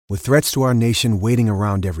With threats to our nation waiting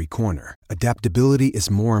around every corner, adaptability is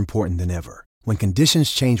more important than ever. When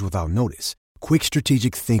conditions change without notice, quick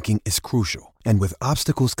strategic thinking is crucial. And with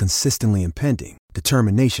obstacles consistently impending,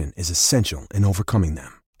 determination is essential in overcoming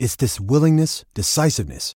them. It's this willingness,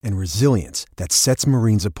 decisiveness, and resilience that sets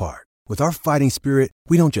Marines apart. With our fighting spirit,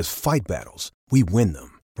 we don't just fight battles, we win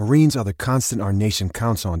them. Marines are the constant our nation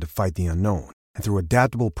counts on to fight the unknown. And through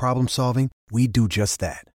adaptable problem solving, we do just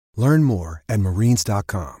that. Learn more at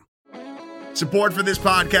marines.com. Support for this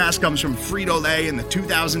podcast comes from Frito-Lay and the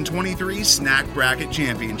 2023 Snack Bracket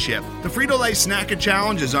Championship. The Frito-Lay Snack It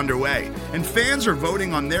Challenge is underway, and fans are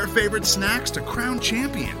voting on their favorite snacks to crown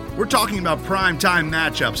champion. We're talking about prime-time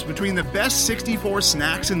matchups between the best 64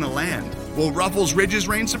 snacks in the land. Will Ruffles Ridges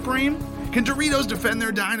reign supreme? Can Doritos defend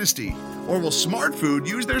their dynasty? Or will Smart Food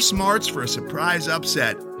use their smarts for a surprise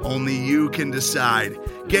upset? Only you can decide.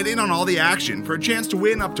 Get in on all the action for a chance to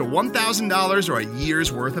win up to $1,000 or a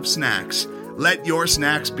year's worth of snacks. Let your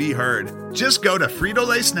snacks be heard. Just go to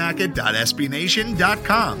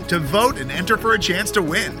fritolaysnacket.sbnation.com to vote and enter for a chance to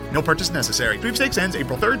win. No purchase necessary. Sweepstakes ends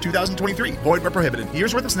April 3rd, 2023. Void where prohibited.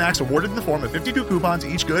 Year's worth of snacks awarded in the form of 52 coupons,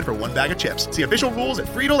 each good for one bag of chips. See official rules at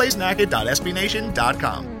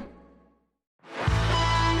fritolaysnacket.sbnation.com.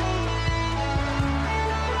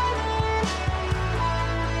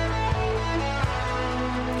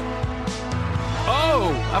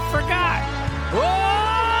 Oh, I forgot. Oh,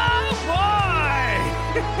 boy.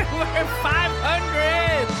 We're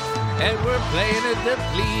 500. And we're playing a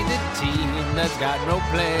depleted team that's got no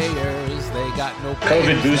players. They got no players.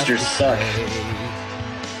 COVID boosters suck.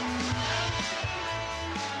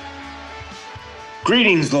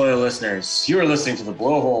 Greetings, loyal listeners. You are listening to the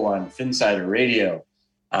BlowHole on Finsider Radio.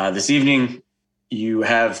 This evening, you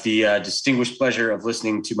have the distinguished pleasure of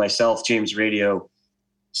listening to myself, James Radio,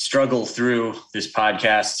 struggle through this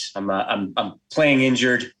podcast. I'm playing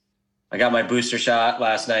injured. I got my booster shot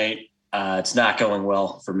last night. It's not going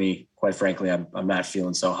well for me. Quite frankly, I'm not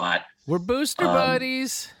feeling so hot. We're booster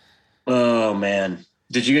buddies. Oh man.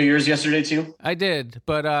 Did you get yours yesterday too? I did,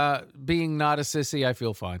 but being not a sissy, I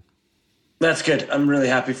feel fine. That's good. I'm really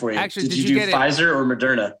happy for you. Actually, did you do Pfizer or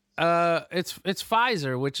Moderna? It's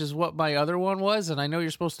Pfizer, which is what my other one was, and I know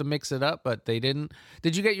you're supposed to mix it up, but they didn't.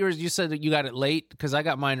 Did you get yours? You said that you got it late because I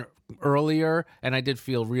got mine earlier, and I did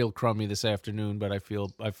feel real crummy this afternoon. But I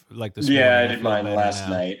like this. Yeah, I did mine last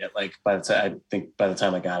night. At like by the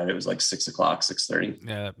time I got it, it was like 6 o'clock, 6:30.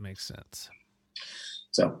 Yeah, that makes sense.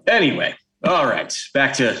 So anyway, all right,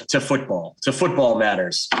 back to football. To football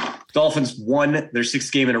matters. Dolphins won their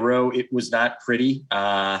 6th game in a row. It was not pretty.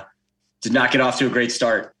 Did not get off to a great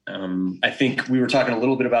start. I think we were talking a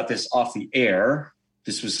little bit about this off the air.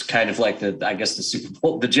 This was kind of like the Super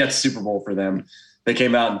Bowl, the Jets Super Bowl for them. They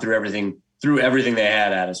came out and threw everything they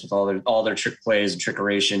had at us with all their trick plays and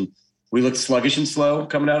trickeration. We looked sluggish and slow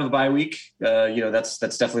coming out of the bye week. That's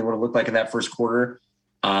definitely what it looked like in that first quarter.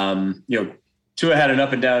 Tua had an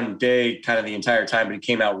up and down day kind of the entire time, but he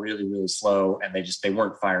came out really, really slow, and they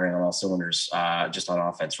weren't firing on all cylinders just on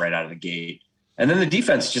offense right out of the gate. And then the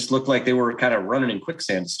defense just looked like they were kind of running in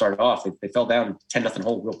quicksand to start off. They fell down 10-0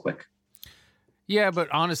 hole real quick. Yeah, but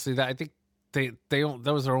honestly, I think that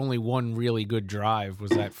was their only one really good drive was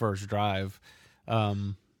that first drive.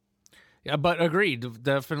 But agreed.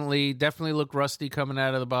 Definitely looked rusty coming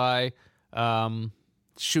out of the bye.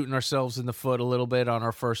 Shooting ourselves in the foot a little bit on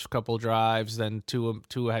our first couple drives. Then two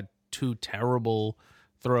had 2 terrible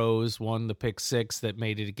throws. One, the pick 6 that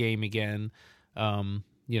made it a game again.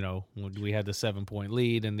 We had the 7-point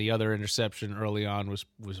lead, and the other interception early on was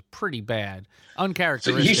pretty bad,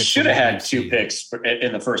 uncharacteristic. So he should have had 2 picks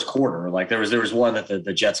in the first quarter. Like there was one that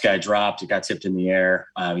the Jets guy dropped. It got tipped in the air.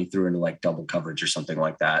 He threw into like double coverage or something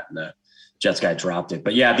like that, and the Jets guy dropped it.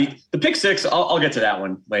 But yeah, the pick 6. I'll get to that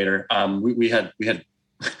one later. We had a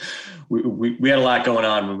lot going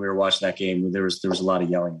on when we were watching that game. There was a lot of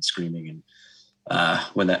yelling and screaming and.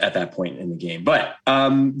 At that point in the game, but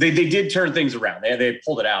they did turn things around. They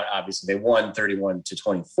pulled it out. Obviously, they won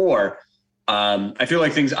 31-24. I feel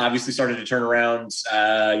like things obviously started to turn around.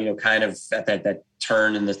 Kind of at that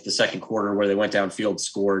turn in the second quarter where they went downfield,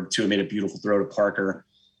 scored. Tua made a beautiful throw to Parker.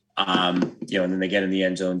 And then they get in the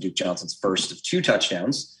end zone. Duke Johnson's first of 2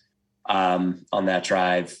 touchdowns on that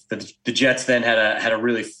drive. The Jets then had a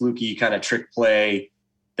really fluky kind of trick play.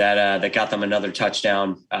 That got them another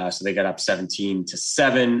touchdown. So they got up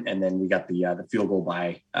 17-7, and then we got the field goal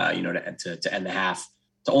to end the half.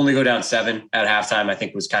 To only go down 7 at halftime, I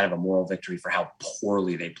think was kind of a moral victory for how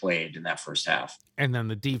poorly they played in that first half. And then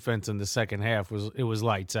the defense in the second half was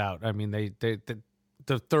lights out. I mean,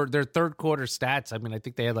 their third quarter stats. I mean, I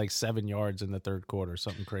think they had like 7 yards in the third quarter,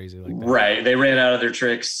 something crazy like that. Right. They ran out of their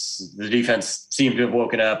tricks. The defense seemed to have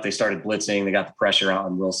woken up. They started blitzing. They got the pressure out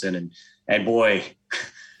on Wilson. And boy,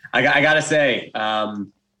 I got to say,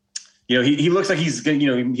 he looks like he's good.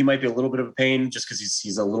 He might be a little bit of a pain just because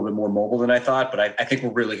he's a little bit more mobile than I thought. But I think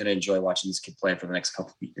we're really going to enjoy watching this kid play for the next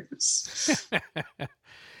couple of years.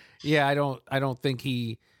 Yeah, I don't think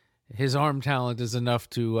his arm talent is enough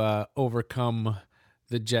to overcome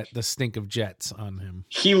the stink of Jets on him.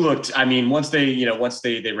 He looked. I mean, once they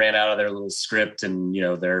ran out of their little script and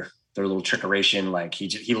their little trickeration, like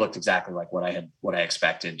he looked exactly like what I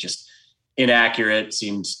expected. Just inaccurate.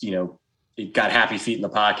 Seemed he got happy feet in the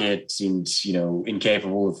pocket. Seemed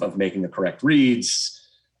incapable of making the correct reads.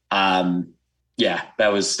 Yeah, that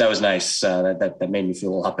was nice. That made me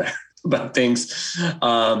feel a lot better about things.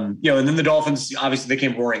 And then the Dolphins, obviously they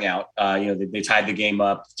came roaring out. They tied the game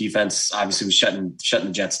up. Defense obviously was shutting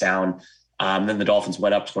the Jets down. Then the Dolphins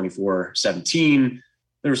went up 24-17.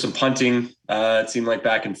 There was some punting. It seemed like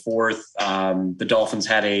back and forth. The Dolphins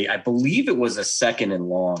had I believe it was a 2nd and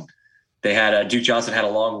long. They had Duke Johnson had a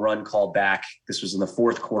long run called back. This was in the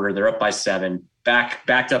fourth quarter. They're up by 7,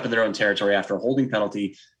 backed up in their own territory after a holding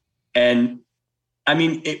penalty. And I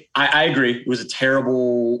mean, I agree. It was a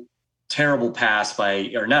terrible pass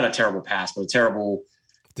not a terrible pass, but a terrible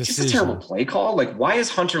play call. Like, why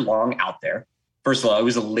is Hunter Long out there? First of all, it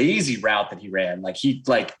was a lazy route that he ran.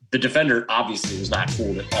 The defender obviously was not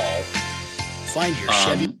fooled at all. Find your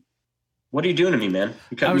Chevy. What are you doing to me, man?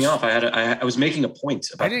 You cut me off. I was making a point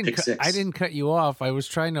about the pick six. I didn't cut you off. I was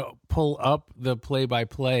trying to pull up the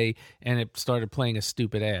play-by-play, and it started playing a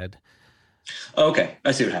stupid ad. Okay,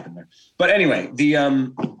 I see what happened there. But anyway,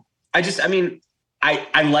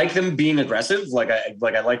 I like them being aggressive. I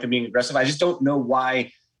like them being aggressive. I just don't know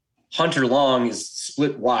why Hunter Long is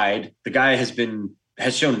split wide. The guy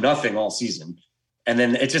has shown nothing all season. And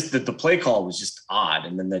then it's just that the play call was just odd.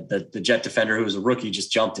 And then the Jet defender, who was a rookie,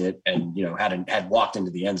 just jumped it and, had walked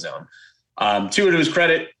into the end zone. To his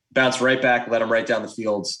credit, bounced right back, let him right down the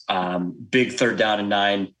field. Big 3rd down and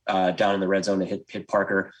 9 down in the red zone to hit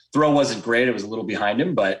Parker. Throw wasn't great. It was a little behind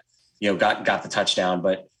him, but, got the touchdown.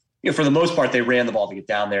 But, for the most part, they ran the ball to get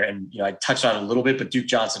down there. And, I touched on it a little bit, but Duke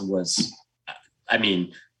Johnson was, I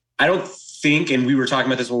don't think, and we were talking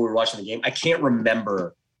about this when we were watching the game, I can't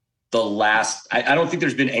remember the last, I don't think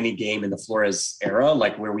there's been any game in the Flores era,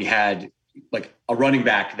 where we had a running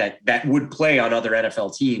back that would play on other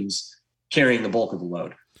NFL teams carrying the bulk of the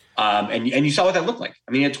load. And you saw what that looked like.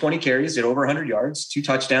 He had 20 carries, had over 100 yards, 2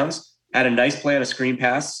 touchdowns, had a nice play on a screen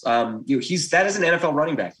pass. That is an NFL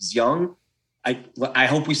running back. He's young. I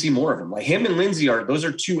hope we see more of him. Him and Lindsey those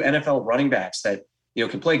are 2 NFL running backs that,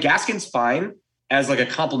 can play. Gaskin's fine as a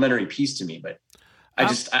complementary piece to me, but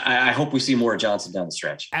I hope we see more of Johnson down the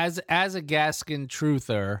stretch. As a Gaskin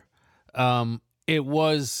truther, it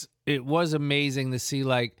was amazing to see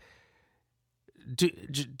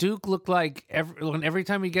Duke looked like every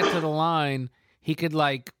time he get to the line, he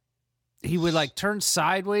would turn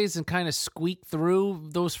sideways and kind of squeak through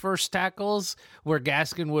those first tackles where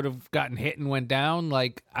Gaskin would have gotten hit and went down.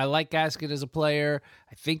 I like Gaskin as a player.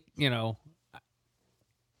 I think,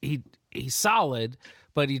 he's solid,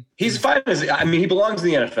 but he's fine. He belongs in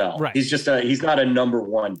the NFL. Right. He's just he's not a number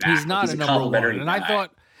one back. He's not a number one. And guy. I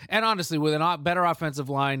thought, and honestly, with a better offensive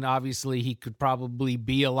line, obviously he could probably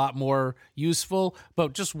be a lot more useful.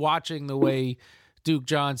 But just watching the way Duke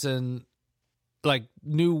Johnson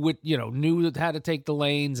knew how to take the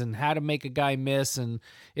lanes and how to make a guy miss, and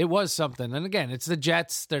it was something. And again, it's the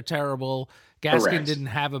Jets; they're terrible. Gaskin Correct. Didn't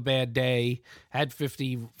have a bad day. Had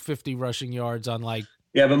 50 rushing yards on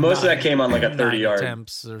Yeah, but most of that came on a 30-yard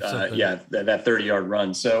attempts or something. That 30-yard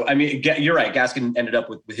run. So, you're right. Gaskin ended up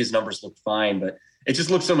with his numbers looked fine, but it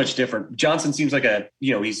just looks so much different. Johnson seems like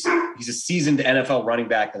he's a seasoned NFL running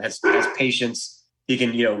back that has patience. He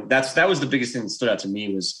can, that was the biggest thing that stood out to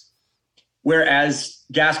me was whereas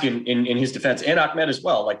Gaskin in his defense and Ahmed as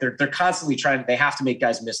well, they're constantly they have to make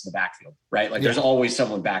guys miss in the backfield, right? There's always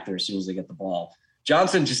someone back there as soon as they get the ball.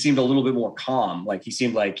 Johnson just seemed a little bit more calm. He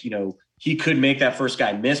seemed he could make that first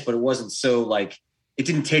guy miss, but it wasn't so it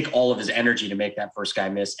didn't take all of his energy to make that first guy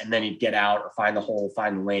miss. And then he'd get out or find the hole,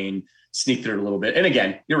 find the lane, sneak through it a little bit. And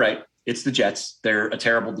again, you're right. It's the Jets. They're a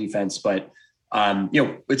terrible defense, but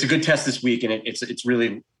it's a good test this week. And it's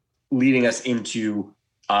really leading us into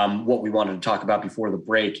what we wanted to talk about before the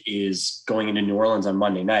break is going into New Orleans on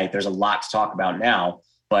Monday night. There's a lot to talk about now,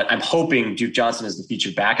 but I'm hoping Duke Johnson is the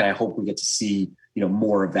featured back. And I hope we get to see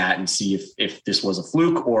more of that and see if this was a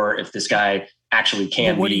fluke or if this guy actually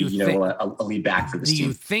can be, a lead back for this team. Do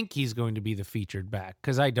you think he's going to be the featured back?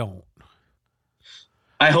 Because I don't.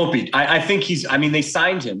 I hope I think he's. I mean, they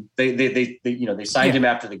signed him. They signed him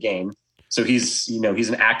after the game, so he's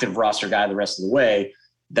an active roster guy the rest of the way.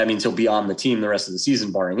 That means he'll be on the team the rest of the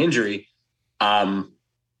season, barring injury.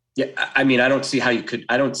 Yeah, I mean, I don't see how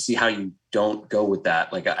you don't go with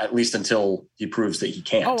that. Like, at least until he proves that he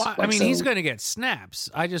can't. Oh, I mean, he's going to get snaps.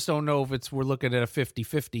 I just don't know if we're looking at a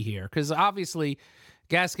 50-50 here, because obviously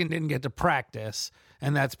Gaskin didn't get to practice,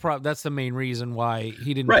 and that's the main reason why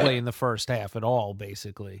he didn't play in the first half at all,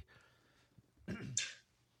 basically.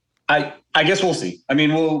 I guess we'll see. I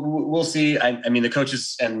mean, we'll see. I mean, the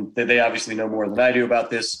coaches, and they obviously know more than I do about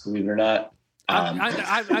this, believe it or not.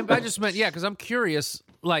 I just meant, because I'm curious,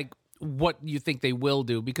 like, what you think they will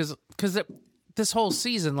do, because this whole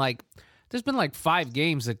season, like, there's been like 5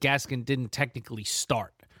 games that Gaskin didn't technically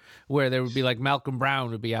start, where there would be like Malcolm Brown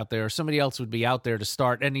would be out there, or somebody else would be out there to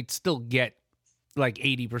start, and he'd still get like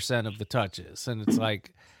 80% of the touches, and it's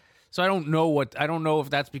like, so I don't know if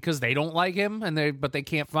that's because they don't like him, but they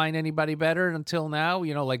can't find anybody better until now.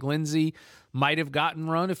 Like Lindsey might have gotten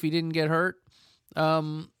run if he didn't get hurt.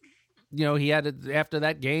 He had it after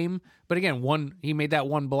that game. But again, he made that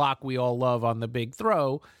one block we all love on the big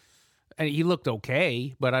throw, and he looked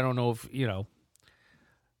okay, but I don't know if,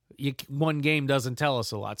 one game doesn't tell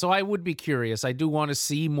us a lot. So I would be curious. I do want to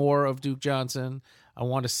see more of Duke Johnson. I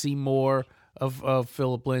want to see more of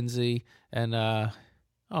Philip Lindsay. And,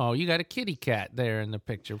 you got a kitty cat there in the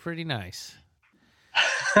picture. Pretty nice.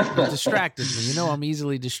 It distracted me. I'm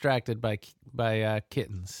easily distracted by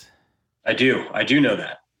kittens. I do know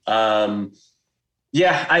that. I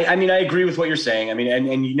mean, I agree with what you're saying. I mean,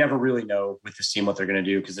 and you never really know with this team what they're going to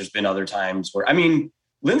do, because there's been other times where, I mean,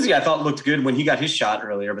 Lindsey, I thought looked good when he got his shot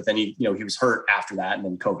earlier, but then he was hurt after that, and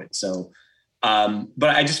then COVID. So, but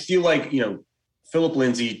I just feel like, Philip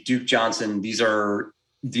Lindsay, Duke Johnson, these are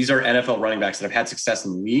NFL running backs that have had success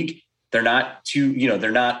in the league. They're not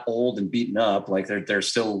they're not old and beaten up. Like they're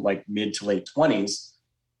still like mid to late 20s.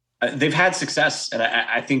 They've had success. And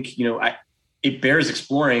I think, it bears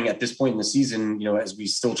exploring at this point in the season, as we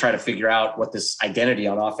still try to figure out what this identity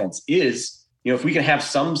on offense is. If we can have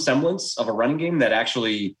some semblance of a running game that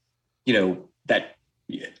actually, that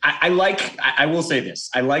I will say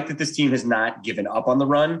this. I like that this team has not given up on the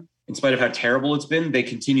run in spite of how terrible it's been. They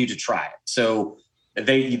continue to try it. So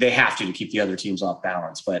they have to keep the other teams off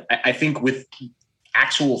balance. But I think with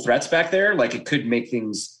actual threats back there, like, it could make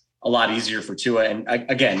things a lot easier for Tua. And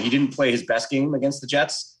again, he didn't play his best game against the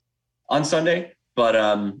Jets on Sunday, but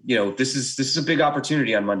this is a big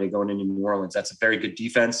opportunity on Monday going into New Orleans. That's a very good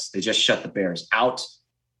defense. They just shut the Bears out.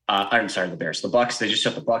 The Bucks. They just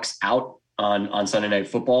shut the Bucks out on Sunday Night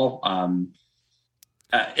Football.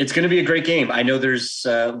 It's going to be a great game. I know there's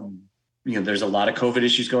a lot of COVID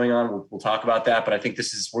issues going on. We'll talk about that, but I think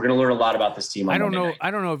we're going to learn a lot about this team. I don't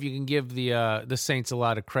know if you can give the Saints a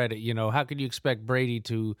lot of credit. How could you expect Brady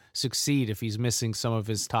to succeed if he's missing some of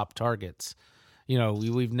his top targets?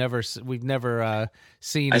 We've never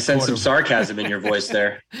seen. I sense some sarcasm in your voice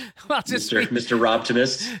there. Well, Mr.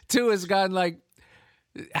 Optimist. Tua's gone, like,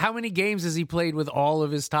 how many games has he played with all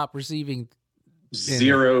of his top receiving?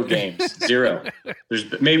 0 games. 0.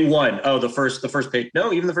 There's maybe one. Oh, the first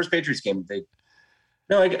no, even the first Patriots game. They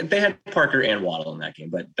had Parker and Waddle in that game,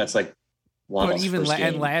 but that's like Waddle's even first game.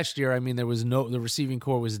 And last year, I mean, the receiving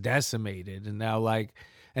core was decimated, and now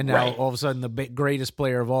all of a sudden the greatest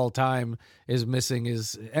player of all time is missing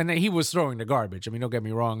and he was throwing the garbage. I mean, don't get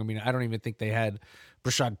me wrong. I mean, I don't even think they had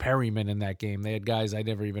Brashad Perryman in that game. They had guys I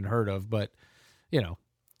never even heard of, but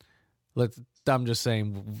I'm just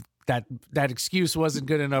saying that excuse wasn't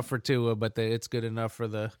good enough for Tua, but it's good enough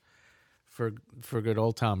for good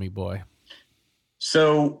old Tommy boy.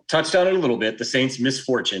 So, touched on it a little bit. The Saints'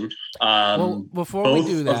 misfortune. Before we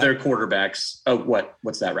do that, both of their quarterbacks. Oh,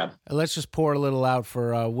 what's that, Rob? Let's just pour a little out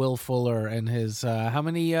for Will Fuller and his. How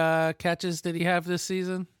many catches did he have this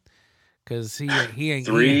season? Because he ain't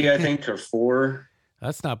 3, I think, or 4.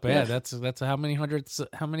 That's not bad. Yeah. That's how many hundreds?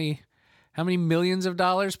 How many millions of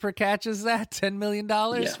dollars per catch is that? $10 million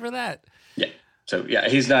for that? Yeah. So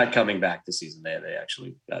he's not coming back this season. They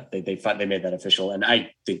actually they made that official, and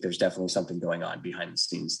I think there's definitely something going on behind the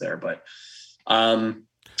scenes there. But remember,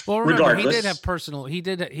 regardless, he did have personal.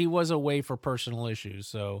 He was away for personal issues,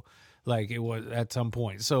 so like it was at some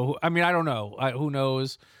point. So I mean, I don't know. Who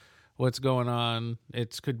knows what's going on?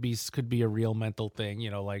 It could be a real mental thing.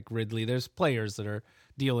 Like Ridley. There's players that are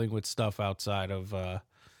dealing with stuff outside of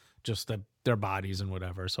just their bodies and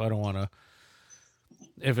whatever. So I don't want to.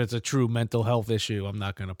 If it's a true mental health issue, I'm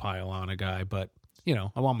not going to pile on a guy, but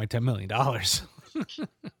I want my $10 million.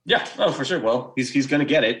 Yeah. Oh, for sure. Well, he's going to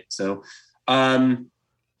get it. So,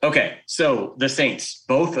 Okay, so the Saints,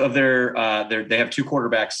 both of they have two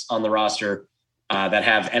quarterbacks on the roster that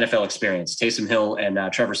have NFL experience. Taysom Hill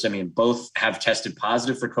and Trevor Siemian both have tested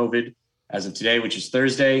positive for COVID as of today, which is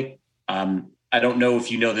Thursday. I don't know if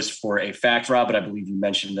you know this for a fact, Rob, but I believe you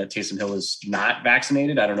mentioned that Taysom Hill is not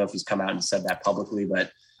vaccinated. I don't know if he's come out and said that publicly,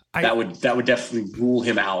 but that would definitely rule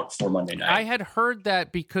him out for Monday night. I had heard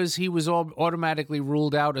that because he was automatically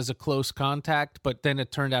ruled out as a close contact, but then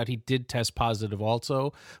it turned out he did test positive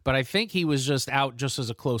also. But I think he was just out just as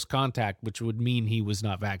a close contact, which would mean he was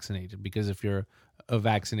not vaccinated, because if you're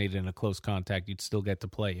vaccinated in a close contact, you'd still get to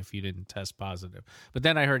play if you didn't test positive. But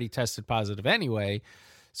then I heard he tested positive anyway.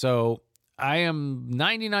 So I am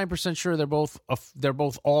 99% sure they're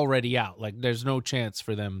both already out. Like, there's no chance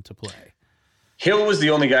for them to play. Hill was the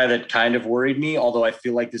only guy that kind of worried me, although I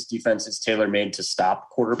feel like this defense is tailor-made to stop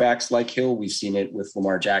quarterbacks like Hill. We've seen it with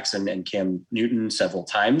Lamar Jackson and Cam Newton several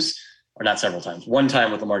times, or not several times, one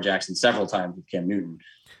time with Lamar Jackson, several times with Cam Newton.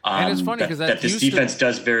 And it's funny because that this defense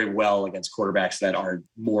does very well against quarterbacks that are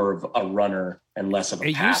more of a runner and less of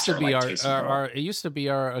a passer. It used to be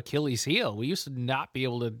our Achilles heel. We used to not be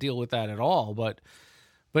able to deal with that at all. But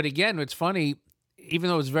again, it's funny, even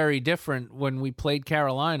though it's very different when we played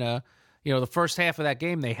Carolina. You know, the first half of that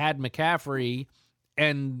game, they had McCaffrey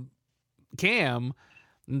and Cam.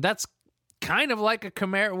 That's kind of like a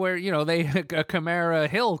Kamara, where, you know, a Kamara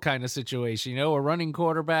Hill kind of situation, you know, a running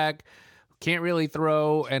quarterback, can't really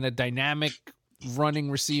throw, and a dynamic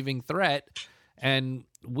running receiving threat. And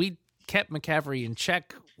we kept McCaffrey in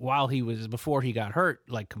check before he got hurt,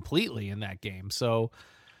 like, completely in that game. So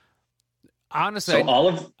honestly,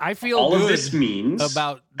 I feel all good of this means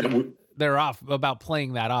about about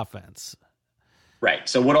playing that offense. Right.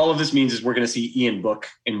 So what all of this means is we're going to see Ian Book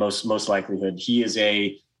in most likelihood. He is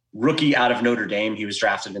a rookie out of Notre Dame. He was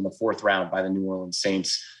drafted in the 4th round by the New Orleans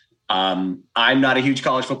Saints. I'm not a huge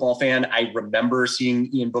college football fan. I remember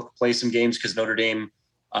seeing Ian Book play some games because Notre Dame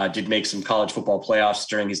did make some college football playoffs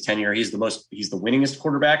during his tenure. He's the winningest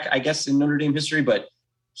quarterback, I guess, in Notre Dame history, but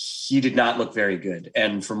he did not look very good.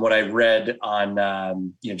 And from what I read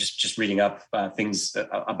on, just reading up things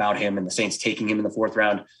about him and the Saints taking him in the 4th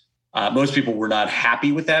round, most people were not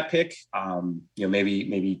happy with that pick.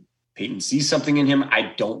 Maybe Peyton sees something in him.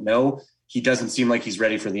 I don't know. He doesn't seem like he's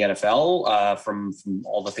ready for the NFL from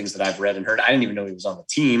all the things that I've read and heard. I didn't even know he was on the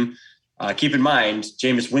team. Keep in mind,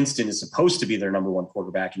 Jameis Winston is supposed to be their number 1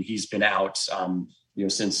 quarterback, and he's been out,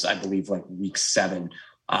 since I believe like week 7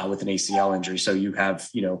 with an ACL injury. So you have,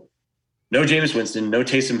 no Jameis Winston, no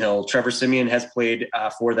Taysom Hill. Trevor Siemian has played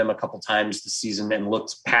for them a couple times this season and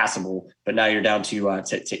looked passable, but now you're down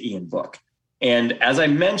to Ian Book. And as I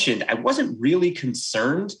mentioned, I wasn't really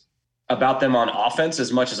concerned about them on offense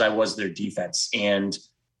as much as I was their defense. And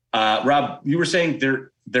Rob, you were saying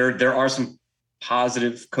there are some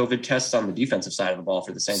positive COVID tests on the defensive side of the ball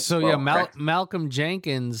for the Saints. So Malcolm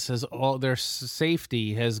Jenkins their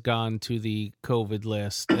safety has gone to the COVID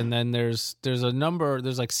list, and then there's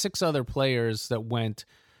like 6 other players that went.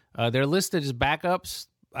 They're listed as backups.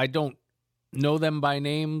 I don't know them by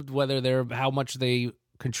name, how much they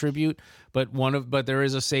contribute, but there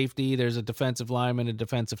is a safety, there's a defensive lineman, a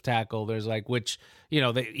defensive tackle. There's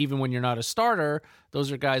even when you're not a starter,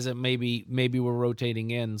 those are guys that maybe we're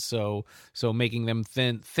rotating in. So making them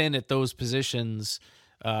thin at those positions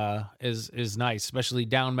is nice, especially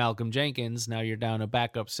down Malcolm Jenkins. Now you're down a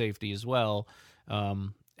backup safety as well.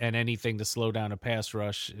 And anything to slow down a pass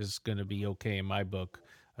rush is going to be okay in my book,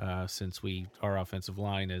 since our offensive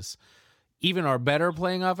line is, even our better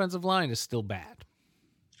playing offensive line is still bad.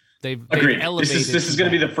 They've elevated. This is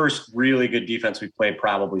going to be the first really good defense we've played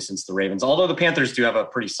probably since the Ravens, although the Panthers do have a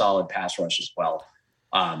pretty solid pass rush as well.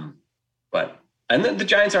 But the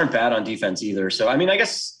Giants aren't bad on defense either. So, I mean, I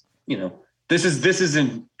guess, this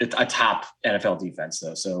isn't a top NFL defense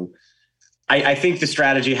though. So I think the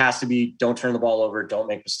strategy has to be, don't turn the ball over, don't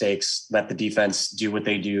make mistakes, let the defense do what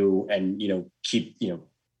they do, and, keep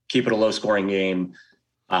it a low scoring game.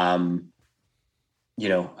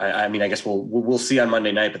 I guess we'll see on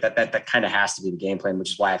Monday night, but that kind of has to be the game plan,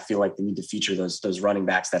 which is why I feel like they need to feature those running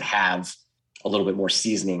backs that have a little bit more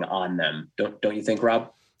seasoning on them. Don't you think,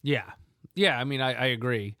 Rob? Yeah. I mean, I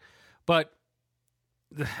agree, but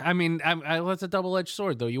I mean, it's a double-edged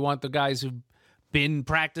sword though. You want the guys who've been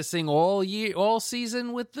practicing all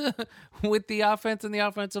season with the offense and the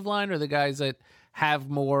offensive line, or the guys that have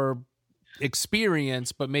more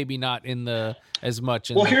experience, but maybe not as much.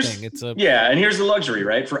 And here's the luxury,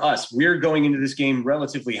 right? For us, we're going into this game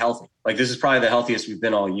relatively healthy. Like, this is probably the healthiest we've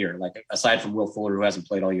been all year, like aside from Will Fuller, who hasn't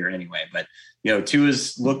played all year anyway. But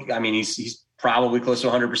Tua's he's probably close to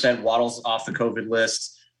 100%. Waddle's off the COVID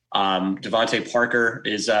list. Devontae Parker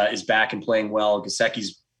is back and playing well.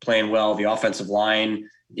 Gesicki's playing well. The offensive line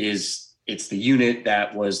it's the unit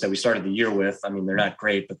that we started the year with. I mean, they're not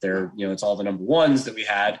great, but it's all the number ones that we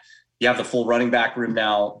had. You have the full running back room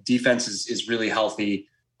now. Defense is really healthy.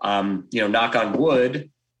 Knock on wood.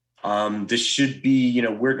 This should be,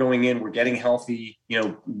 we're going in, we're getting healthy.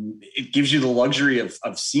 It gives you the luxury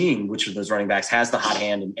of seeing which of those running backs has the hot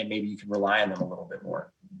hand, and maybe you can rely on them a little bit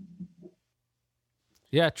more.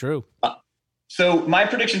 Yeah, true. So my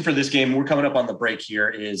prediction for this game, we're coming up on the break here,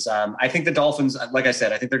 is I think the Dolphins, like I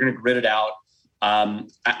said, I think they're going to grit it out.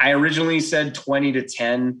 I originally said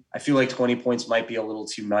 20-10. I feel like 20 points might be a little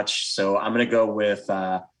too much. So I'm going to go with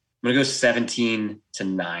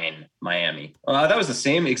 17-9 Miami. That was the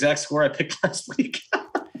same exact score I picked last week.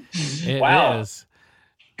 Wow. Is.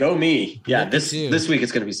 Go me. Yeah, this week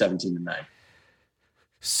it's going to be 17-9.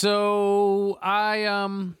 So I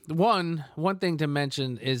one thing to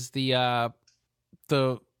mention is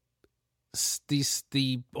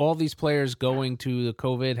all these players going to the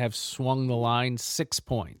COVID have swung the line 6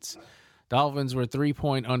 points. Dolphins were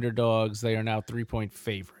 3-point underdogs. They are now 3-point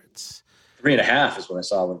favorites. 3.5 is what I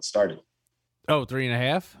saw when it started. Oh,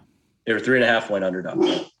 3.5? They were 3.5-point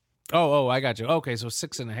underdogs. Oh, I got you. Okay, so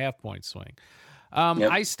 6.5 point swing.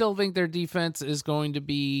 Yep. I still think their defense is going to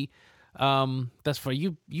be. That's for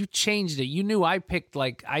you. You changed it. You knew I picked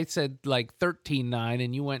I said 13-9,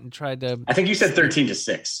 and you went and tried to. I think you said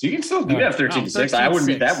 13-6. You can still have 13-6. I wouldn't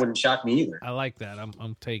be. That wouldn't shock me either. I like that.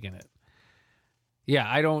 I'm taking it. Yeah,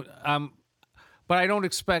 I don't. But I don't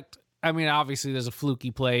expect. I mean, obviously, there's a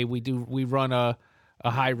fluky play. We run a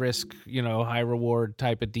high risk, high reward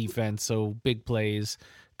type of defense. So big plays.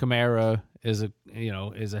 Kamara is a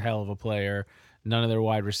hell of a player. None of their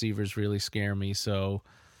wide receivers really scare me. So.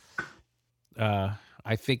 I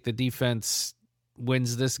think the defense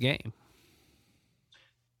wins this game.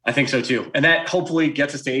 I think so too, and that hopefully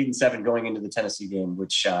gets us to 8-7 going into the Tennessee game,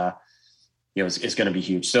 which is going to be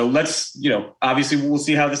huge. So let's obviously we'll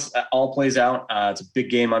see how this all plays out. It's a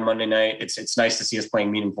big game on Monday night. It's nice to see us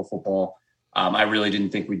playing meaningful football. I really didn't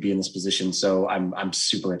think we'd be in this position, so I'm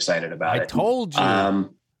super excited about it. I told you.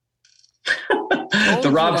 The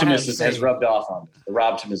Robtimism has rubbed off on me. The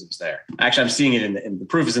Robtimism's there. Actually, I'm seeing it in the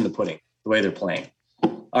proof is in the pudding. The way they're playing.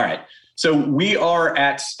 All right. So we are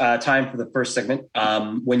at time for the first segment.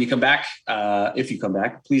 When you come back, if you come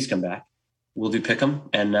back, please come back. We'll do Pick'em,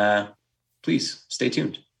 and please stay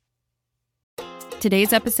tuned.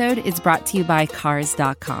 Today's episode is brought to you by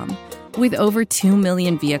Cars.com. With over 2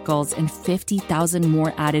 million vehicles and 50,000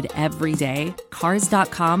 more added every day,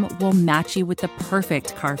 Cars.com will match you with the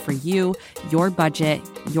perfect car for you, your budget,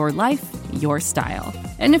 your life, your style.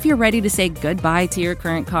 And if you're ready to say goodbye to your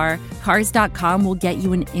current car, Cars.com will get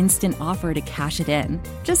you an instant offer to cash it in.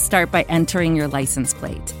 Just start by entering your license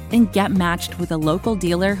plate and get matched with a local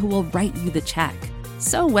dealer who will write you the check.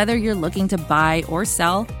 So whether you're looking to buy or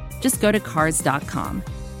sell, just go to Cars.com.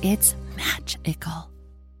 It's magical.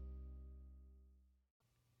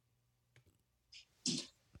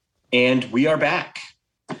 And we are back.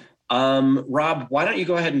 Rob, why don't you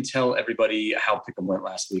go ahead and tell everybody how Pick'em went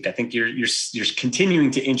last week? I think you're continuing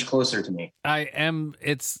to inch closer to me. I am.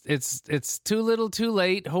 It's too little, too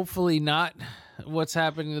late. Hopefully not what's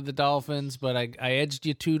happening to the Dolphins, but I edged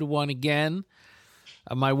you 2-1 again.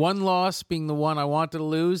 My one loss being the one I wanted to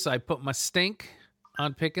lose, I put my stink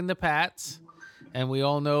on picking the Pats, and we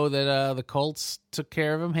all know that the Colts took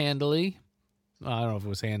care of them handily. Well, I don't know if it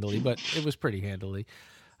was handily, but it was pretty handily.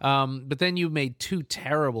 But then you made 2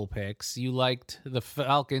 terrible picks. You liked the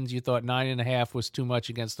Falcons. You thought 9.5 was too much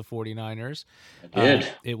against the 49ers. I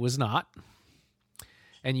did. It was not.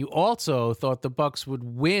 And you also thought the Bucs would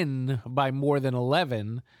win by more than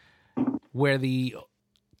 11, where the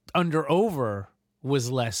under-over was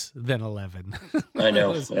less than 11. I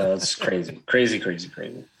know. Yeah, that's crazy. Crazy.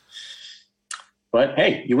 But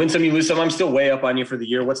hey, you win some, you lose some. I'm still way up on you for the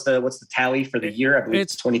year. What's the tally for the year? I believe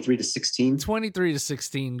it's 23-16.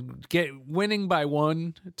 23-16. Winning by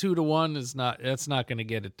 1, 2-1 is not. That's not going to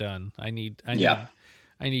get it done. I need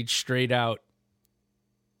straight out.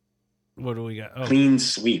 What do we got? Oh, clean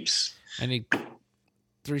sweeps. I need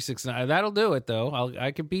 3-6-9. That'll do it though.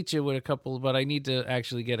 I can beat you with a couple, but I need to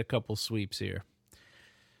actually get a couple sweeps here.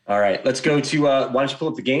 All right, let's go to, why don't you pull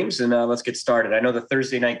up the games and let's get started. I know the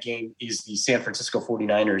Thursday night game is the San Francisco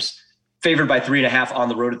 49ers, favored by 3.5 on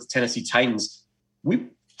the road at the Tennessee Titans. We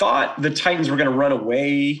thought the Titans were going to run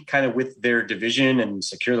away kind of with their division and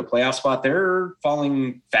secure the playoff spot. They're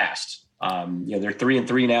falling fast. They're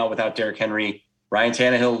 3-3 now without Derrick Henry. Ryan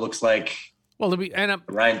Tannehill looks like Well, the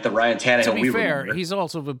Ryan Tannehill. To be fair, remember. he's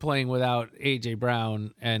also been playing without AJ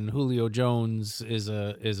Brown, and Julio Jones is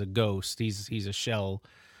a ghost. He's a shell.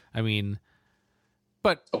 I mean,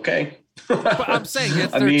 but okay. but I'm saying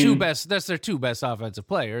that's their two best. That's their two best offensive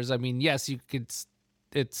players. I mean, yes, you could.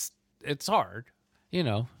 It's hard, you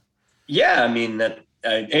know. Yeah, I mean that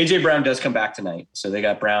AJ Brown does come back tonight, so they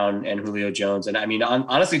got Brown and Julio Jones, and I mean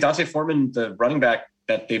honestly, Dante Foreman, the running back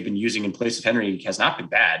that they've been using in place of Henry, has not been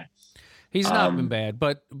bad. He's not been bad,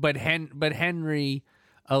 but Henry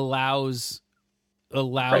allows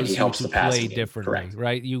right, you to play game. differently, Correct.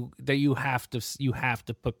 right? You have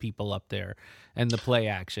to put people up there and the play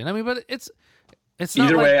action. I mean, but it's not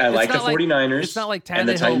either like, way. I like the like, 49ers. It's not like and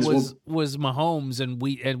the Tannehill was Mahomes and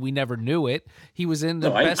we never knew it. He was in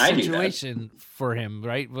the best situation for him,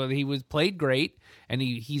 right? Well, he played great, and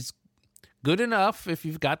he's good enough if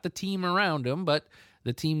you've got the team around him, but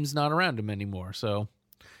the team's not around him anymore, so.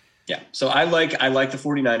 Yeah, so I like the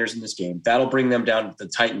 49ers in this game. That'll bring them down to the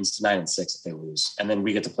Titans to 9-6 if they lose, and then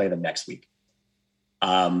we get to play them next week.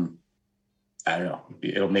 I don't know.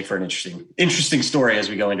 It'll make for an interesting story as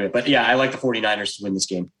we go into it. But yeah, I like the 49ers to win this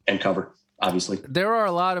game and cover, obviously. There are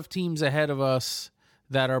a lot of teams ahead of us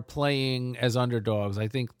that are playing as underdogs. I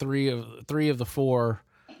think three of the four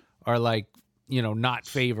are like, you know, not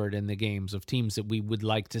favored in the games of teams that we would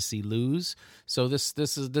like to see lose. So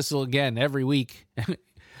this will again every week.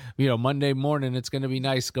 You know, Monday morning, it's going to be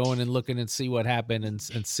nice going and looking and see what happened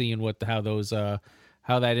and seeing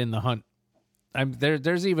how that in the hunt.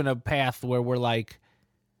 There's even a path where we're like,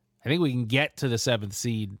 I think we can get to the 7th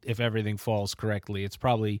seed if everything falls correctly. It's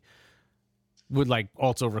probably would like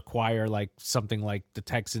also require like something like the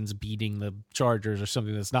Texans beating the Chargers or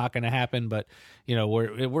something that's not going to happen. But you know, we're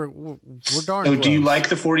darn close. Do you like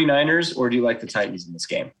the 49ers or do you like the Titans in this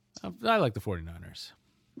game? I like the 49ers.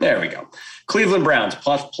 There we go. Cleveland Browns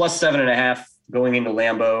plus 7.5 going into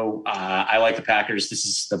Lambeau. I like the Packers.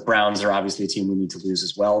 The Browns are obviously a team we need to lose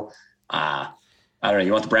as well. I don't know.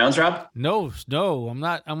 You want the Browns, Rob? No, I'm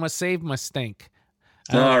not. I'm going to save my stink.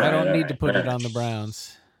 I don't need to put it on the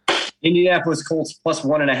Browns. Indianapolis Colts plus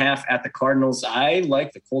 1.5 at the Cardinals. I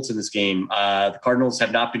like the Colts in this game. The Cardinals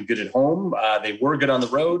have not been good at home. They were good on the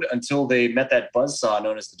road until they met that buzzsaw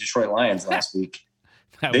known as the Detroit Lions last week.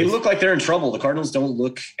 They look like they're in trouble. The Cardinals don't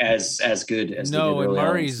look as good as they did early and on.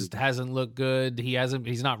 Murray's hasn't looked good.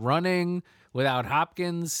 He's not running without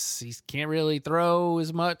Hopkins. He can't really throw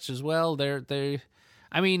as much as well.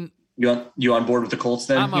 I mean, you on board with the Colts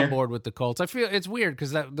then? I'm on board with the Colts. I feel it's weird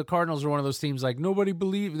because the Cardinals are one of those teams like nobody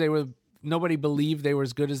believed they were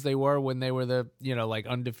as good as they were when they were like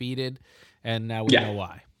undefeated, and now we know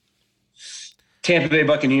why. Tampa Bay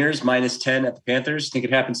Buccaneers minus 10 at the Panthers. Think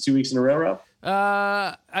it happens 2 weeks in a row, Rob?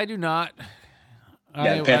 I do not.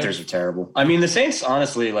 Yeah, the Panthers are terrible. I mean, the Saints,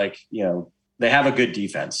 honestly, they have a good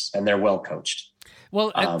defense and they're well coached.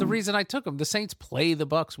 Well, the reason I took them, the Saints play the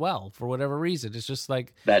Bucs well for whatever reason. It's just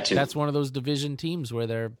like that too. That's one of those division teams where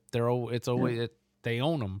they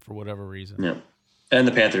own them for whatever reason. Yeah, and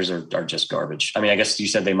the Panthers are just garbage. I mean, I guess you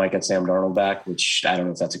said they might get Sam Darnold back, which I don't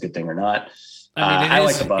know if that's a good thing or not. I mean, I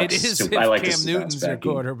like the Bucs. It is I like Cam Newton's your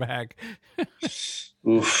quarterback.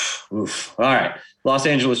 Oof. All right. Los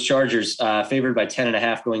Angeles Chargers favored by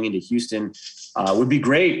 10.5 going into Houston. Would be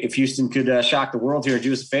great if Houston could shock the world here and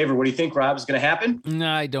do us a favor. What do you think, Rob, is going to happen? No,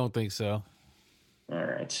 I don't think so. All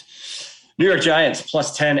right. New York Giants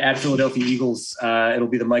plus 10 at Philadelphia Eagles. It'll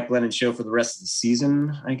be the Mike Glennon show for the rest of the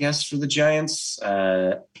season, I guess, for the Giants.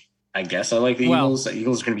 I guess I like the Eagles. The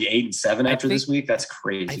Eagles are going to be 8-7 after this week. That's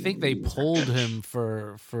crazy. I think they pulled him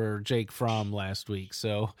for Jake Fromm last week,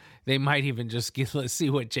 so they might even just let's see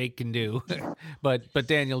what Jake can do. but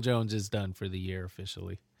Daniel Jones is done for the year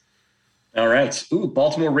officially. All right.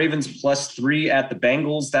 Baltimore Ravens plus 3 at the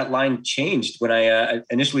Bengals. That line changed when I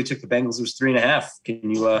initially took the Bengals. It was 3.5.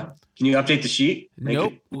 Can you update the sheet?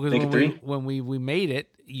 Nope. When we made it,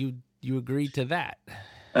 you agreed to that.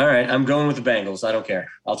 All right, I'm going with the Bengals. I don't care.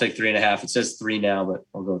 I'll take 3.5. It says 3 now, but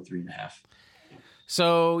I'll go with 3.5.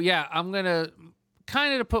 So yeah, I'm gonna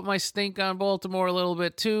kind of put my stink on Baltimore a little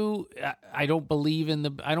bit too. I don't believe in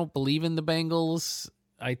the Bengals.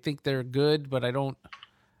 I think they're good, but I don't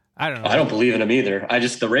know. I don't believe in them either.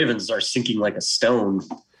 The Ravens are sinking like a stone.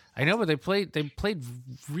 I know, but they played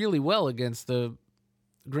really well against the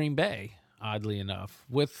Green Bay, oddly enough,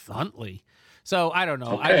 with Huntley. So I don't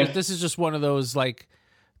know. Okay. This is just one of those like.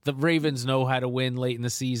 The Ravens know how to win late in the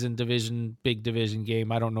season, big division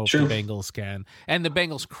game. I don't know if the Bengals can. And the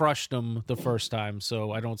Bengals crushed them the first time,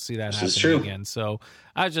 so I don't see that happening again. So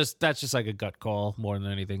that's just like a gut call more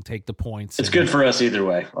than anything. Take the points. It's good for us either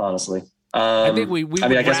way, honestly. I think we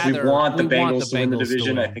I guess we want the Bengals to win the Bengals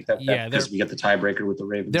division. to win. I think that because we get the tiebreaker with the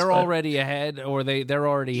Ravens. They're already ahead, or they're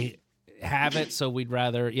already have it. So we'd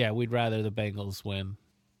rather the Bengals win.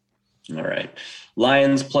 All right.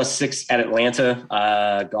 Lions +6 at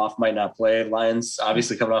Atlanta. Goff might not play. Lions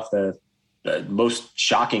obviously coming off the most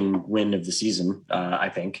shocking win of the season, I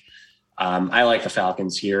think. I like the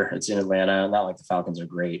Falcons here. It's in Atlanta. Not like the Falcons are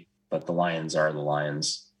great, but the Lions are the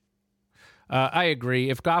Lions. I agree.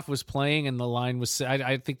 If Goff was playing and the line was,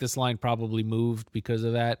 I think this line probably moved because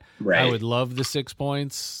of that. Right. I would love the 6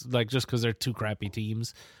 points, like just because they're two crappy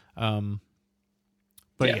teams.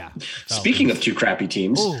 But yeah. Speaking of two crappy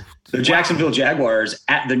teams, the Jacksonville Jaguars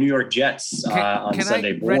at the New York Jets on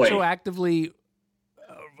Sunday. Can I retroactively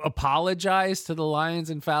apologize to the Lions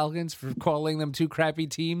and Falcons for calling them two crappy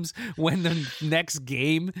teams when the next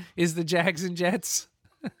game is the Jags and Jets?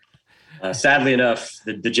 Sadly enough,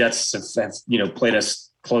 the Jets have played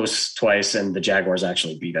us close twice, and the Jaguars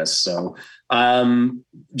actually beat us. So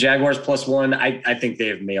Jaguars +1. I think they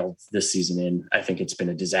have mailed this season in. I think it's been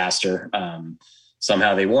a disaster.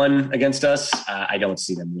 Somehow they won against us. I don't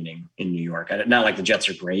see them winning in New York. Not like the Jets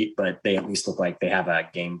are great, but they at least look like they have a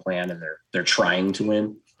game plan and they're trying to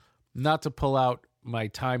win. Not to pull out my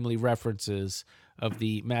timely references of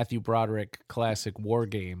the Matthew Broderick classic War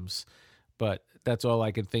Games, but that's all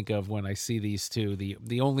I can think of when I see these two.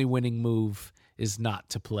 The only winning move is not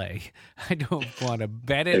to play. I don't want to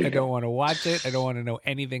bet it. I don't want to watch it. I don't want to know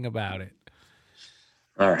anything about it.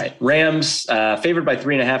 All right. Rams favored by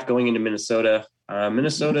 3.5 going into Minnesota.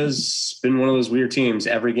 Minnesota's been one of those weird teams.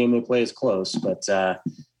 Every game they play is close, but I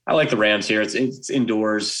like the Rams here. It's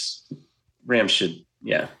indoors. Rams should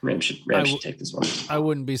take this one. I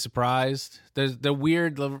wouldn't be surprised. There's the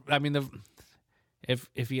weird. I mean,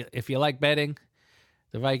 if you like betting,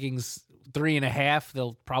 the Vikings 3.5,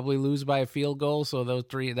 they'll probably lose by a field goal. So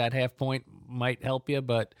that half point might help you.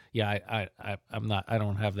 But yeah, I'm not. I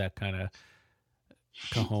don't have that kind of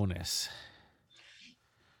cojones.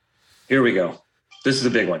 Here we go. This is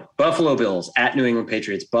a big one. Buffalo Bills at New England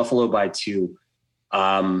Patriots. Buffalo by 2.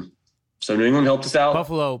 So New England helped us out.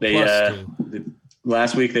 Buffalo +2.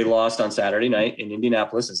 Last week they lost on Saturday night in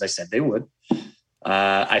Indianapolis, as I said they would.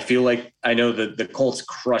 I feel like I know that the Colts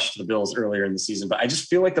crushed the Bills earlier in the season, but I just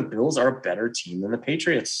feel like the Bills are a better team than the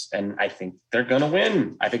Patriots, and I think they're going to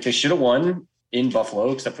win. I think they should have won in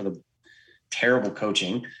Buffalo, except for the terrible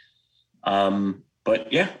coaching.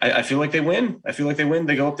 But yeah, I feel like they win.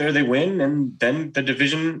 They go up there, they win, and then the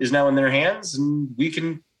division is now in their hands, and we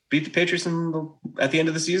can beat the Patriots at the end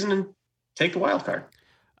of the season and take the wild card.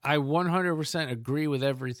 I 100% agree with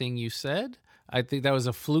everything you said. I think that was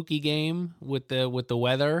a fluky game with the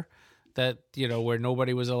weather, that where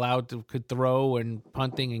nobody was allowed could throw, and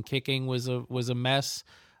punting and kicking was a mess.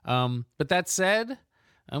 But that said,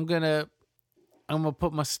 I'm gonna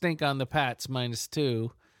put my stink on the Pats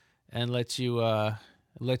 -2. And let you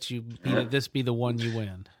this be the one you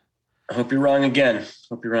win. I hope you're wrong again.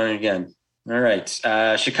 All right.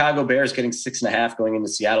 Chicago Bears getting 6.5 going into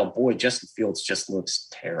Seattle. Boy, Justin Fields just looks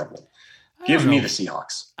terrible. Give me the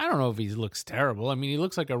Seahawks. I don't know if he looks terrible. I mean, he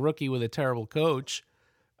looks like a rookie with a terrible coach.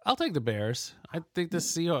 I'll take the Bears. I think the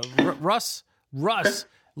Seahawks. Russ.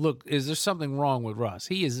 Look, is there something wrong with Russ?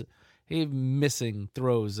 He's missing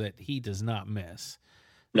throws that he does not miss.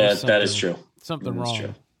 No, that is true. Something wrong.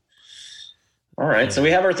 True. All right, so we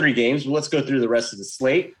have our 3 games. Let's go through the rest of the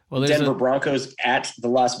slate. Well, Denver Broncos at the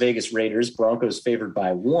Las Vegas Raiders. Broncos favored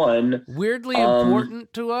by 1. Weirdly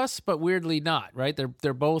important to us, but weirdly not. Right?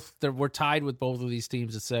 We're tied with both of these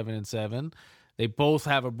teams at 7-7. They both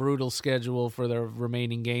have a brutal schedule for their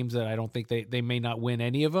remaining games that I don't think they may not win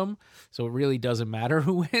any of them. So it really doesn't matter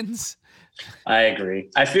who wins. I agree.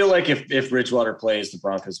 I feel like if Bridgewater plays, the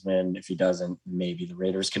Broncos win. If he doesn't, maybe the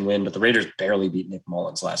Raiders can win. But the Raiders barely beat Nick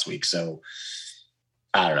Mullins last week, so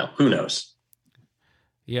I don't know. Who knows?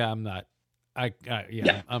 Yeah, I'm not.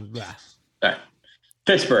 Yeah. I'm. All right.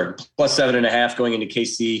 Pittsburgh +7.5 going into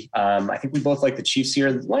KC. I think we both like the Chiefs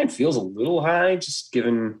here. The line feels a little high, just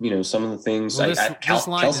given some of the things. Well,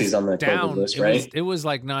 Kelsey's on the COVID list, right? It was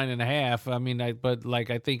like 9.5. I mean, I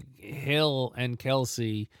think Hill and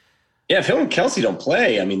Kelsey. Yeah, if Hill and Kelsey don't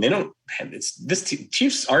play, I mean, they don't.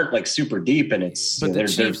 Chiefs aren't like super deep, and it's. But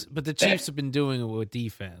the Chiefs have been doing it with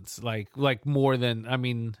defense, like more than. I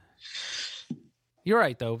mean, you're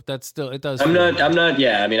right though. That's still it does. I'm not.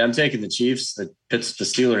 Yeah, I mean, I'm taking the Chiefs. The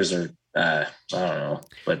Steelers are. I don't know,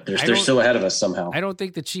 but they're still ahead of us somehow. I don't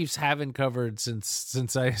think the Chiefs haven't covered since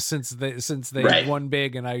they right. won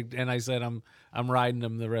big, and I said I'm riding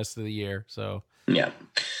them the rest of the year. So yeah.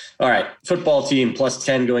 All right, football team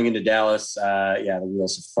 +10 going into Dallas. The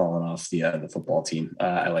wheels have fallen off the football team.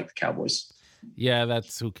 I like the Cowboys. Yeah,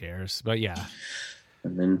 that's who cares. But yeah.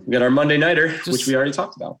 And then we got our Monday nighter, which we already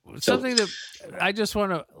talked about. Something that I just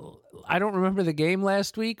want to – I don't remember the game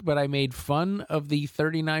last week, but I made fun of the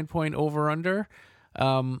 39-point over-under.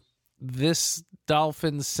 This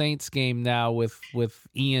Dolphins-Saints game now with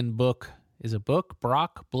Ian Book. Is it Book?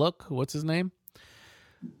 Brock? Blook? What's his name?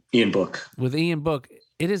 Ian Book. With Ian Book.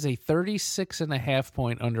 It is a 36.5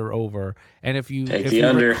 point under-over. And if you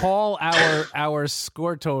recall our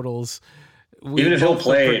score totals – even if Hill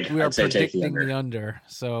played, we are I'd say predicting take the under.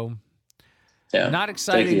 So, yeah, not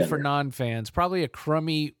exciting for non-fans. Probably a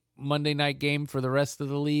crummy Monday night game for the rest of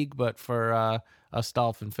the league, but for us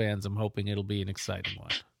Dolphin fans, I'm hoping it'll be an exciting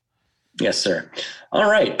one. Yes, sir. All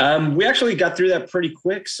right. We actually got through that pretty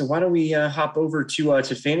quick, so why don't we hop over to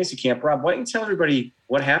fantasy camp? Rob, why don't you tell everybody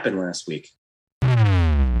what happened last week?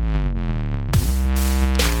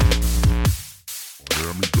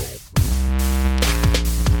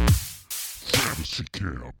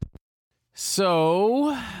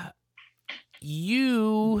 So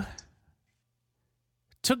you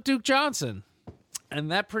took Duke Johnson,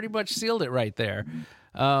 and that pretty much sealed it right there.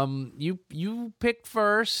 You picked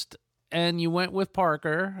first, and you went with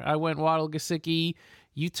Parker. I went Waddle Gesicki.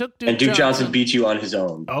 You took Duke, and Duke Johnson beat you on his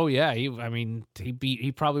own. Oh yeah, he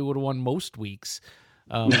probably would have won most weeks.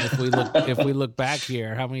 If we look back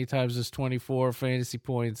here, how many times does 24 fantasy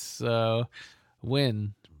points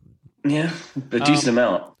win? Yeah, a decent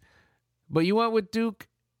amount. But you went with Duke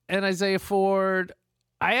and Isaiah Ford.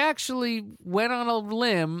 I actually went on a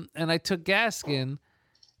limb and I took Gaskin.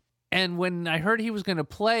 And when I heard he was going to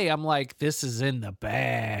play, I'm like, this is in the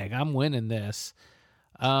bag. I'm winning this.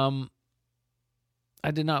 I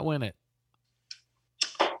did not win it.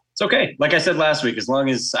 It's okay. Like I said last week, as long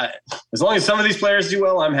as some of these players do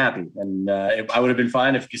well, I'm happy. And I would have been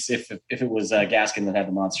fine if it was Gaskin that had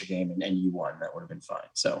the monster game and you won. That would have been fine.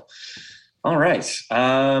 So, all right.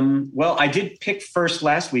 Well, I did pick first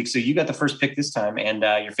last week, so you got the first pick this time, and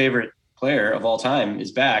your favorite player of all time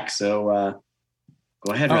is back. So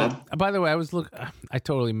go ahead, Rob. By the way, I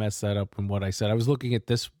totally messed that up from what I said. I was looking at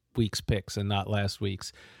this week's picks and not last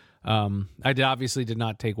week's. I obviously did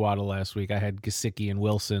not take Waddle last week. I had Gesicki and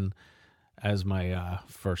Wilson as my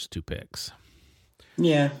first two picks.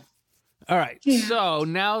 Yeah. All right. Yeah. So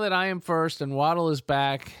now that I am first and Waddle is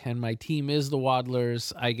back and my team is the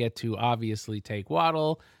Waddlers, I get to obviously take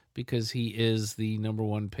Waddle because he is the number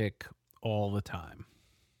one pick all the time.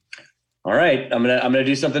 All right. I'm gonna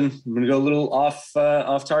do something. I'm gonna go a little off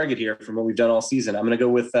target here from what we've done all season. I'm gonna go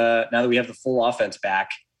with now that we have the full offense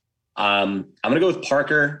back. I'm going to go with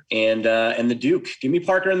Parker and the Duke. Give me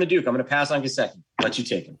Parker and the Duke. I'm going to pass on Gesicki. Let you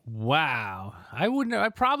take him. Wow. I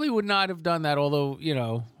probably would not have done that, although,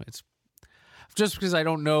 it's just because I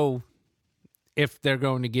don't know if they're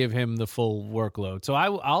going to give him the full workload. So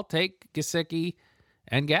I'll take Gesicki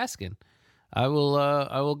and Gaskin. I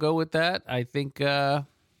will go with that. I think they're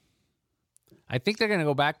going to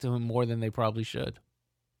go back to him more than they probably should.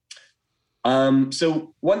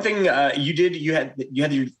 So one thing you had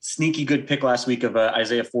your sneaky good pick last week of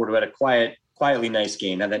Isaiah Ford, who had a quietly nice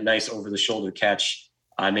game, had that nice over the shoulder catch.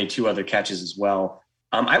 I made two other catches as well.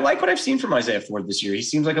 I like what I've seen from Isaiah Ford this year. He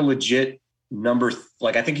seems like a legit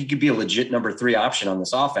I think he could be a legit number 3 option on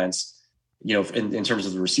this offense, in terms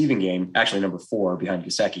of the receiving game, actually number 4 behind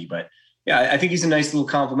Gesicki. But yeah, I think he's a nice little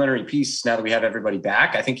complimentary piece now that we have everybody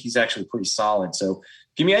back. I think he's actually pretty solid. So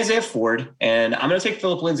give me Isaiah Ford, and I'm going to take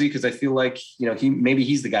Phillip Lindsay because I feel like,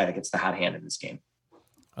 he's the guy that gets the hot hand in this game.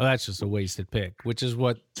 Oh, that's just a wasted pick, which is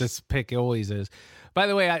what this pick always is. By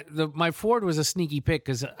the way, my Ford was a sneaky pick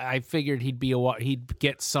because I figured he'd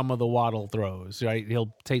get some of the Waddle throws, right?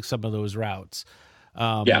 He'll take some of those routes.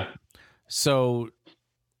 So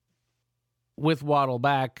with Waddle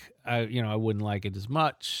back, I wouldn't like it as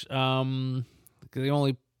much.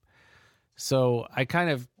 So I kind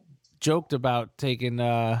of joked about taking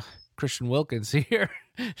Christian Wilkins here,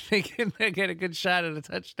 thinking they get a good shot at a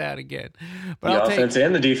touchdown again. But the offense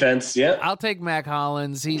and the defense, yeah. I'll take Mac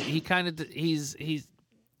Hollins. He's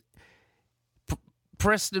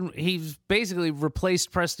Preston. He's basically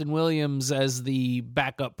replaced Preston Williams as the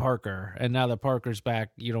backup Parker, and now that Parker's back,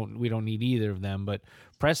 we don't need either of them. But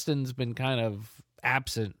Preston's been kind of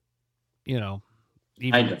absent, kind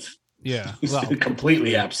of. Yeah,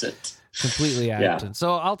 completely absent. Completely absent. Yeah.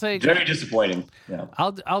 So I'll take. Very disappointing. Yeah.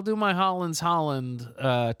 I'll do my Holland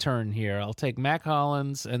turn here. I'll take Mac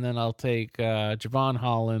Hollins, and then I'll take Javon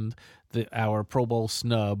Holland, our Pro Bowl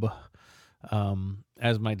snub,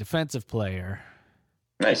 as my defensive player.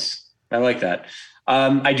 Nice. I like that.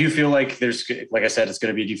 I do feel like like I said, it's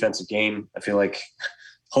going to be a defensive game. I feel like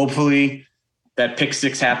hopefully that pick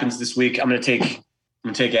six happens this week. I'm going to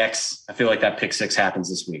take X. I feel like that pick six happens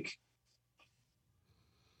this week.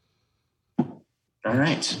 All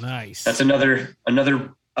right. Nice. That's another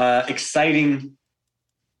exciting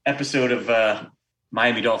episode of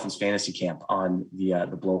Miami Dolphins Fantasy Camp on the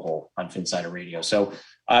BlowHole on Finsider Radio. So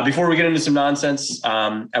before we get into some nonsense,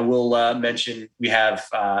 I will mention we have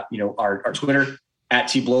our Twitter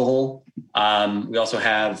 @TBlowHole. We also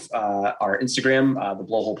have our Instagram, the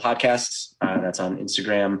BlowHole Podcast. That's on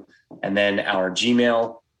Instagram, and then our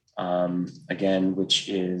Gmail again, which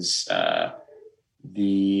is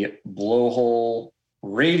the BlowHole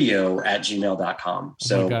Radio @gmail.com.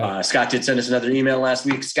 So Scott did send us another email last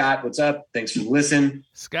week. Scott, what's up? Thanks for the listen.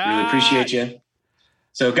 Scott, really appreciate you.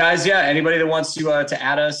 So guys, anybody that wants to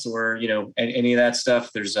add us or any of that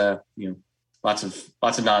stuff, there's lots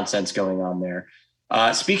of nonsense going on there.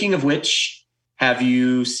 Speaking of which, did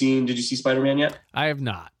you see Spider-Man yet? I have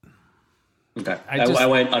not. Okay. I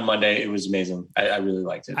went on Monday. It was amazing. I really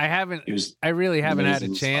liked it. I really haven't had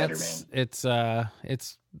a chance. Spider-Man.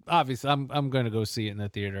 It's obvious. I'm going to go see it in the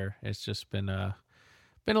theater. It's just been a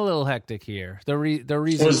little hectic here. The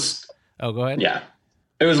reason was, go ahead. Yeah.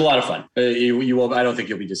 It was a lot of fun. You won't, I don't think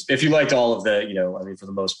you'll be if you liked all of the, for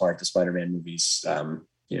the most part, the Spider-Man movies,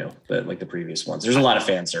 like the previous ones, there's a lot of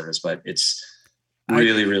fan service, but it's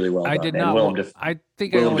really, really well done. I did not. Willem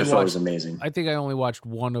Dafoe is amazing. I think I only watched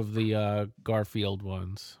one of the Garfield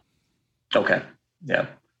ones. Okay. Yeah.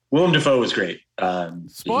 Willem Dafoe was great.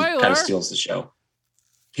 Spoiler. He kind of steals the show.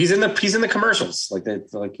 He's in the commercials. Like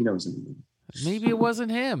he knows. Maybe it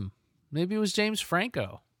wasn't him. Maybe it was James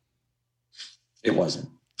Franco. It wasn't.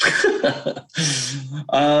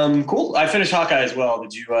 Cool. I finished Hawkeye as well.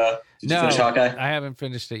 Did you finish Hawkeye? I haven't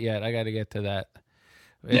finished it yet. I got to get to that.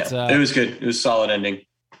 It was good. It was a solid ending.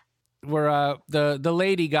 We're the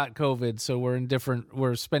lady got COVID, so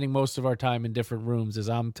we're spending most of our time in different rooms as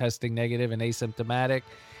I'm testing negative and asymptomatic,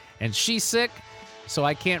 and she's sick, so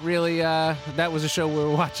I can't really that was a show we were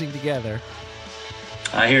watching together.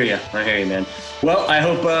 I hear you, man. Well, I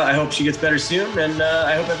hope she gets better soon, and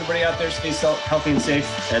I hope everybody out there stays healthy and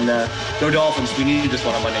safe, and go Dolphins. We need this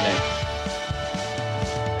one on Monday night.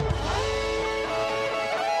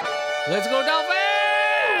 Let's go